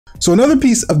So another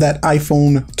piece of that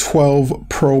iPhone 12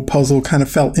 Pro puzzle kind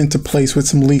of fell into place with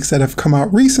some leaks that have come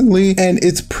out recently, and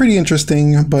it's pretty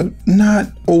interesting, but not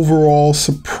overall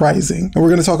surprising. And we're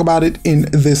going to talk about it in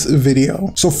this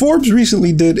video. So Forbes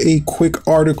recently did a quick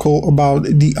article about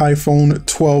the iPhone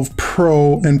 12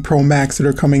 Pro and Pro Max that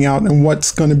are coming out and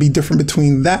what's going to be different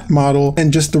between that model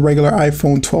and just the regular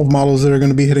iPhone 12 models that are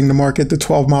going to be hitting the market. The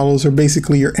 12 models are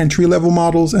basically your entry-level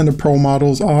models, and the Pro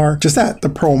models are just that, the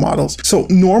Pro models. So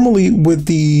normally with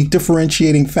the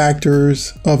differentiating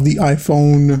factors of the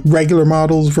iPhone regular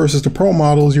models versus the Pro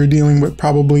models, you're dealing with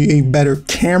probably a better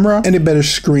camera and a better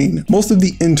screen. Most of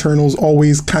the internals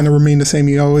always kind of remain the same.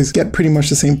 You always get pretty much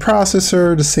the same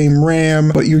processor, the same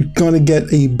RAM, but you're going to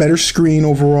get a better screen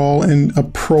overall and a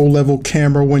Pro level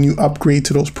camera when you upgrade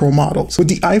to those Pro models. With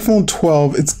the iPhone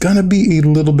 12, it's going to be a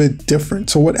little bit different.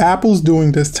 So what Apple's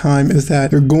doing this time is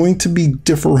that they're going to be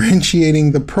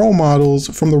differentiating the Pro models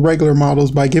from the regular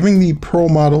models by giving the Pro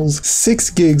models 6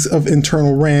 gigs of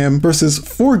internal RAM versus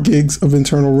 4 gigs of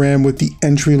internal RAM with the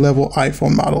entry-level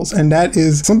iPhone models. And that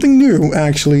is something new,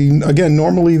 actually. Again,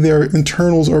 normally their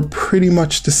internals are pretty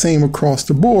much the same across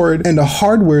the board, and the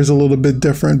hardware is a little bit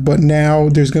different, but now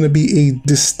there's going to be a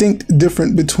distinct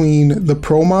difference between the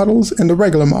Pro models and the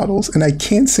regular models. And I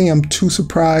can't say I'm too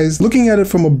surprised looking at it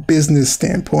from a business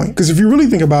standpoint, because if you really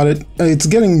think about it, it's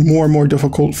getting more and more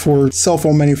difficult for cell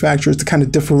phone manufacturers to kind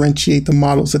of differentiate the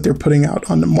models that they're putting out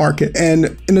on the market.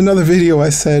 And in another video I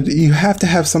said you have to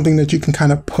have something that you can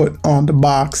kind of put on the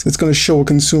box that's going to show a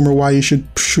consumer why you should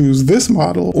choose this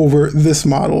model over this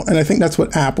model, and I think that's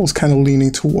what Apple's kind of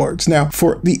leaning towards. Now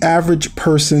for the average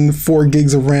person, 4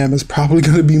 gigs of RAM is probably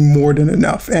going to be more than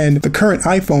enough, and the current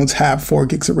iPhones have 4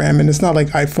 gigs of RAM, and it's not like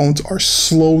iPhones are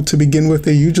slow to begin with.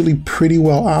 They're usually pretty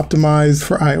well optimized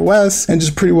for iOS and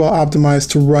just pretty well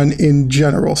optimized to run in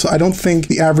general. So I don't think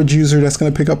the average user that's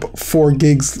going to pick up 4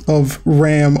 gigs of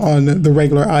RAM on the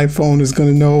regular iPhone is going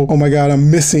to know, oh my god,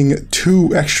 I'm missing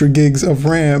 2 extra gigs of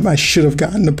RAM. I should have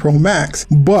gotten the Pro Max.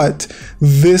 But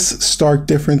this stark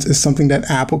difference is something that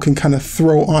Apple can kind of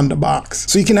throw on the box.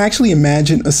 So you can actually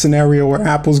imagine a scenario where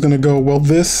Apple's going to go, well,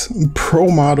 this Pro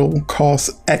model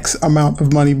costs X amount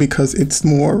of money because it's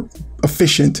more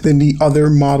efficient than the other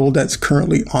model that's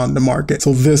currently on the market.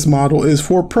 So this model is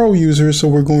for Pro users, so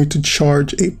we're going to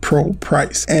charge a Pro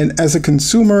price. And as a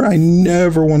consumer, I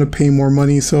never want to pay more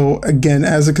money. So again,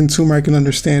 as a consumer, I can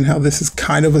understand how this is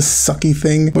kind of a sucky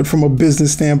thing, but from a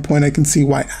business standpoint, I can see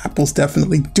why Apple's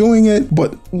definitely doing it.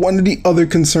 But one of the other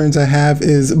concerns I have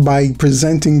is by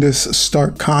presenting this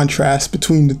stark contrast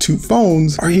between the two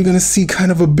phones, are you going to see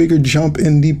kind of a bigger jump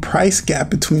in the price gap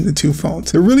between the two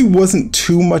phones? There really wasn't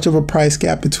too much of a price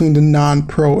gap between the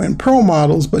non-Pro and Pro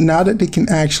models, but now that they can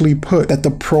actually put that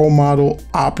the Pro model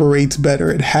operates better,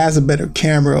 it has a better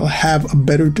camera, it'll have a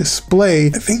better display,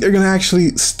 I think they're going to actually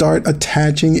start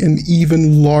attaching an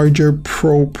even larger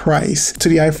Pro price to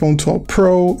the iPhone 12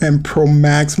 Pro and Pro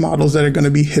Max models that are going to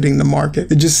be hitting the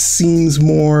market. It just seems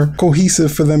more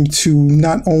cohesive for them to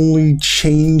not only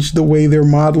change the way they're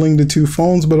modeling the two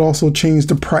phones, but also change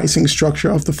the pricing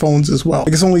structure of the phones as well. I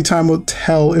guess only time will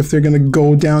tell if they're going to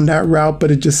go down that route, but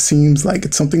it just seems like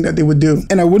it's something that they would do.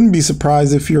 And I wouldn't be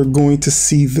surprised if you're going to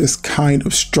see this kind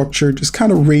of structure just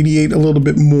kind of radiate a little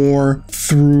bit more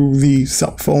through the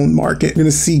cell phone market. You're going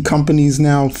to see companies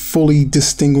now fully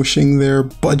distinguishing their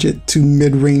budget to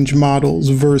mid-range models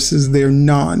versus their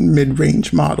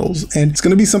non-mid-range models. And it's going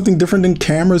to be something different than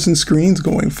cameras and screens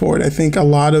going forward. I think a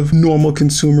lot of normal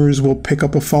consumers will pick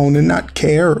up a phone and not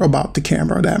care about the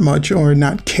camera that much, or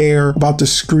not care about the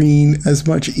screen as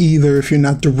much either. If you're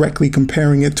not directly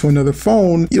comparing it to another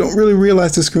phone, you don't really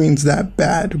realize the screen's that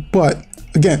bad. But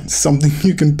again, something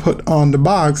you can put on the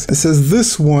box that says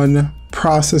this one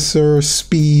processor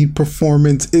speed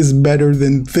performance is better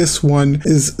than this one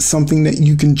is something that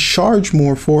you can charge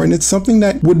more for, and it's something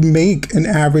that would make an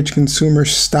average consumer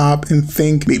stop and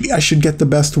think, maybe I should get the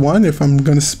best one. If I'm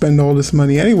going to spend all this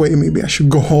money anyway, maybe I should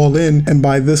go all in and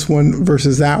buy this one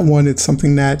versus that one. It's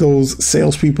something that those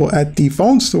salespeople at the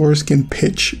phone stores can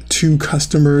pitch to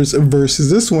customers versus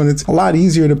this one. It's a lot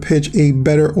easier to pitch a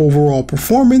better overall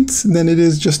performance than it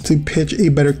is just to pitch a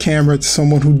better camera to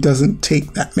someone who doesn't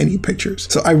take that many pictures.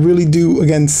 So I really do,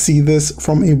 again, see this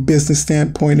from a business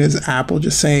standpoint as Apple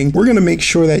just saying, we're going to make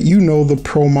sure that you know the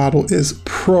Pro model is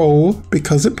Pro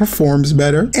because it performs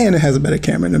better and it has a better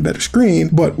camera and a better screen,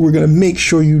 but we're going to make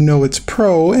sure you know it's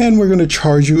Pro, and we're going to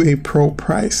charge you a Pro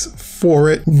price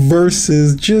for it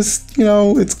versus just, you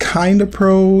know, it's kind of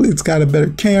pro, it's got a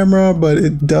better camera, but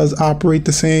it does operate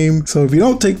the same. So if you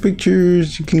don't take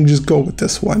pictures, you can just go with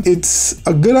this one. It's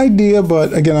a good idea,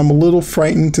 but again, I'm a little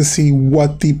frightened to see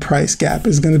what the price gap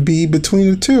is going to be between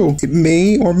the two. It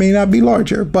may or may not be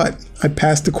larger, but I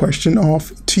passed the question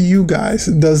off to you guys.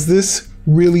 Does this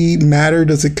really matter?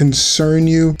 Does it concern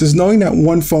you? Does knowing that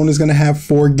one phone is going to have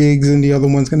 4 gigs and the other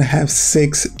one's going to have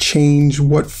 6 change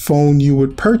what phone you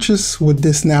would purchase? Would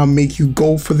this now make you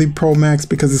go for the Pro Max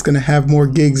because it's going to have more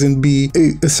gigs and be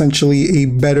essentially a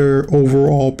better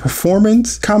overall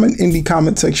performance? Comment in the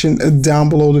comment section down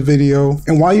below the video.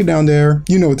 And while you're down there,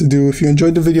 you know what to do. If you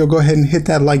enjoyed the video, go ahead and hit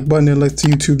that like button. It lets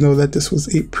YouTube know that this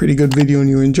was a pretty good video and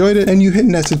you enjoyed it. And you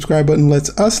hitting that subscribe button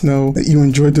lets us know that you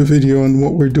enjoyed the video and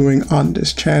what we're doing on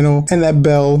this channel. And that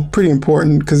bell, pretty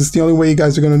important, because it's the only way you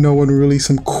guys are going to know when we release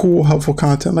some cool, helpful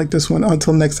content like this one.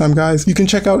 Until next time, guys, you can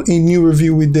check out a new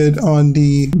review we did on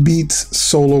the Beats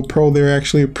Solo Pro. They're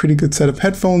actually a pretty good set of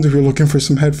headphones if you're looking for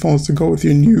some headphones to go with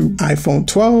your new iPhone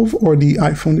 12 or the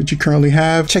iPhone that you currently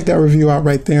have. Check that review out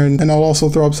right there, and I'll also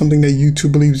throw up something that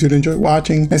YouTube believes you'd enjoy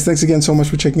watching. And thanks again so much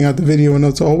for checking out the video, and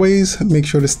as always, make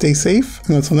sure to stay safe,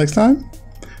 and until next time,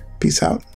 peace out.